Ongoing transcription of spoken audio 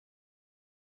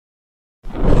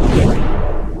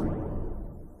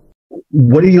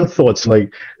what are your thoughts?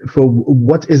 Like, for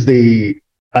what is the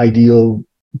ideal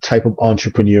type of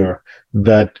entrepreneur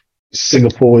that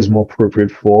Singapore is more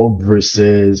appropriate for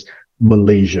versus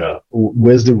Malaysia?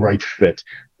 Where's the right fit?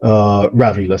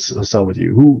 Ravi, let's start with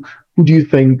you. Who do you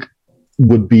think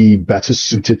would be better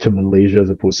suited to Malaysia as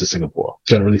opposed to Singapore,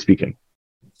 generally speaking?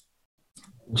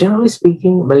 Generally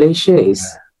speaking,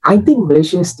 I think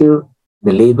Malaysia is still,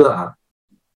 the labor are,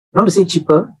 not to say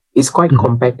cheaper, is quite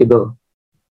compatible,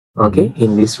 okay,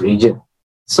 in this region.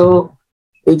 So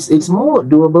it's more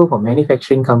doable for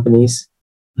manufacturing companies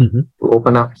to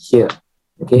open up here,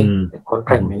 okay, the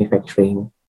contract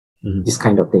manufacturing, this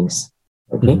kind of things,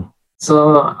 okay.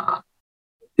 So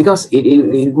because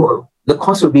the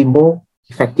cost will be more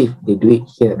effective they do it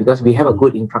here because we have a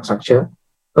good infrastructure.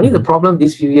 Only the problem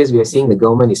these few years we are seeing the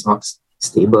government is not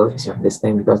stable, as you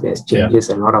understand, because there's changes,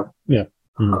 a lot of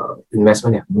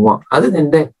investment have moved. Other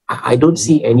than that, I don't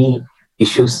see any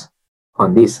issues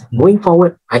on this. Going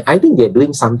forward, I think they're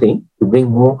doing something to bring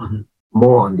more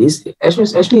on this.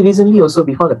 Actually, recently also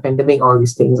before the pandemic, all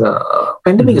these things,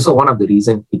 pandemic is also one of the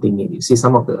reasons hitting it. You see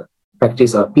some of the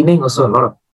factories, Penang also, a lot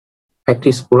of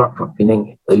factories pull out from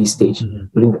Penang early stage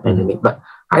during the pandemic. But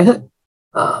I heard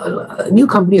a lot of new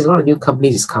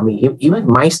companies is coming. Even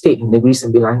my state in Negeri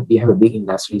Sembilan, we have a big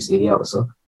industries area also.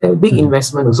 There are big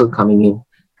investment also coming in.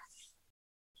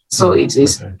 So it's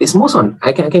most on,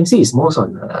 I can see it's most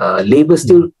on labor,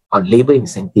 still on labor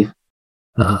incentive.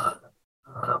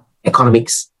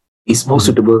 Economics is more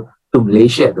suitable to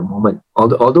Malaysia at the moment.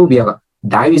 Although we are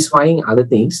diversifying other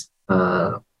things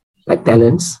like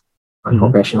talents and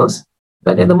professionals,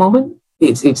 but at the moment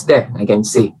it's there, I can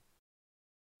say,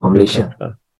 for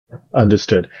Malaysia.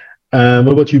 Understood. What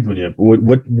about you, Bunyam?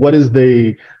 What is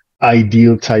the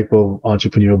ideal type of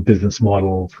entrepreneurial business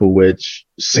model for which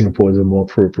Singapore is a more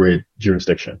appropriate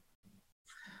jurisdiction?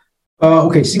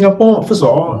 Okay, Singapore, first of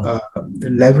all,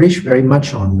 leverage very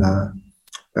much on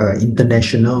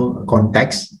international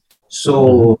context.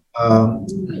 So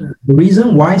the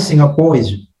reason why Singapore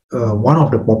is one of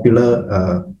the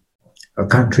popular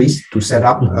countries to set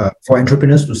up for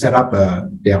entrepreneurs to set up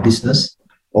their business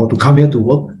or to come here to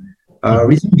work.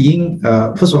 Reason being,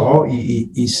 first of all,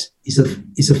 it's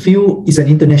an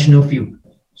international field.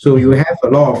 So you have a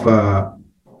lot of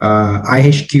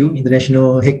IHQ,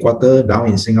 international headquarters down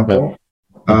in Singapore,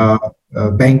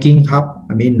 banking hub,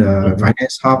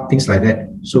 finance hub, things like that.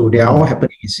 So they are all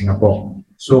happening in Singapore.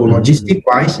 So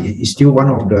logistic-wise, it's still one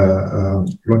of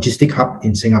the logistic hub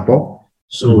in Singapore.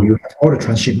 So you have all the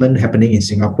transshipment happening in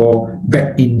Singapore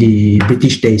back in the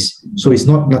British days. So it's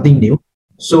nothing new.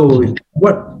 So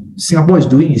what Singapore is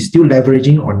doing is still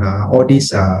leveraging on all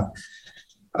these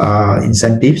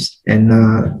incentives and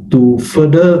to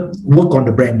further work on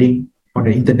the branding on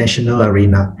the international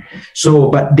arena. So,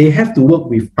 but they have to work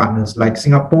with partners like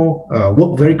Singapore,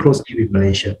 work very closely with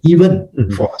Malaysia, even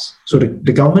for us. So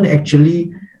the government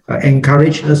actually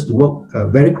encouraged us to work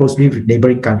very closely with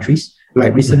neighboring countries.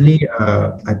 Like recently,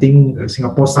 I think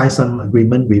Singapore signed some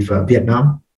agreement with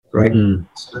Vietnam, right?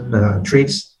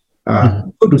 Trades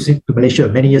to Malaysia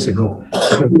many years ago.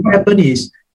 What happened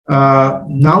is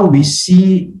now we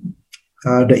see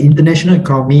the international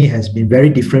economy has been very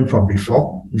different from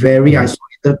before, very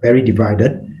isolated, very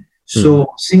divided.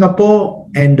 So Singapore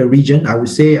and the region, I would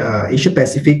say Asia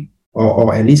Pacific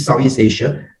or at least Southeast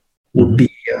Asia would be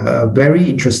very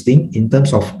interesting in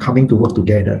terms of coming to work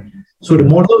together. So the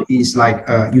model is like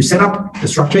you set up the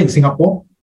structure in Singapore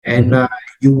and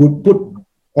you would put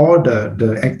all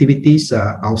the activities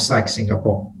outside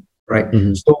Singapore, right?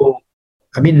 So,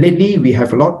 lately we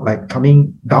have a lot like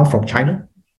coming down from China.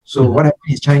 So what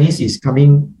happens is Chinese is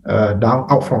coming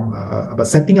out from, but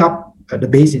setting up the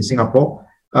base in Singapore,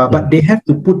 but they have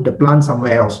to put the plant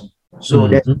somewhere else. So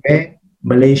that's where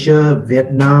Malaysia,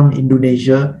 Vietnam,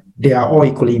 Indonesia, they are all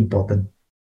equally important.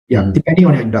 Depending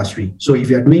on the industry. So if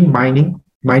you are doing mining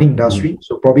industry,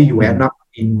 so probably you end up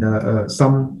in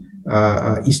some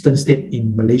eastern state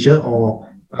in Malaysia or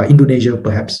Indonesia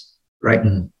perhaps, right?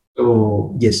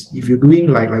 So yes, if you're doing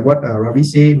like what Ravi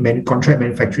say, contract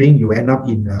manufacturing, you end up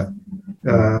in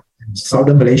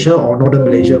southern Malaysia or northern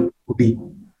Malaysia would be,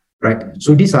 right?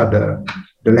 So these are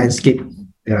the landscape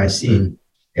that I see.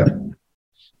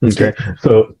 Okay,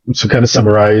 so kind of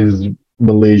summarize,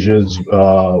 Malaysia's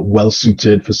well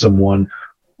suited for someone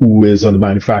who is on the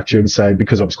manufacturing side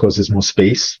because of course there's more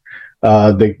space.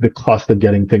 The cost of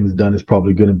getting things done is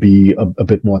probably going to be a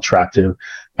bit more attractive,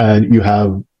 and you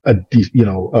have a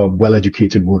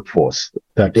well-educated workforce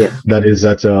that is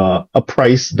at a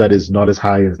price that is not as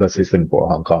high as, let's say, Singapore or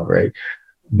Hong Kong, right?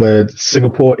 But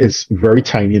Singapore is very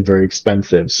tiny and very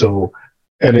expensive, so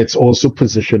and it's also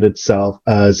positioned itself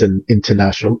as an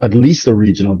international, at least a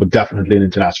regional, but definitely an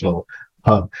international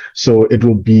hub. So it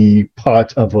will be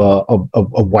part of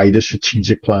a wider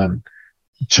strategic plan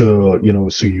to,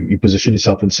 so you position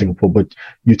yourself in Singapore, but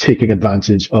you're taking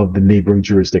advantage of the neighboring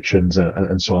jurisdictions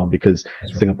and so on, because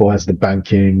Singapore has the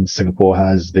banking, Singapore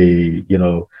has the,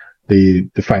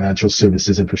 the financial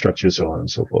services infrastructure, so on and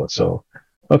so forth. So,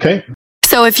 okay.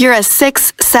 So if you're a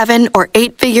 6, 7, or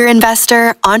 8-figure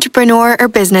investor, entrepreneur, or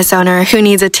business owner who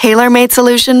needs a tailor-made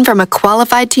solution from a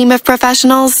qualified team of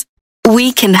professionals,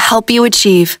 we can help you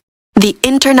achieve the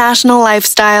international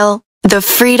lifestyle, the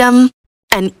freedom,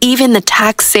 and even the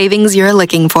tax savings you're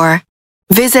looking for.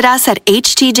 Visit us at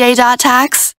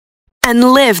htj.tax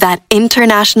and live that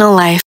international life.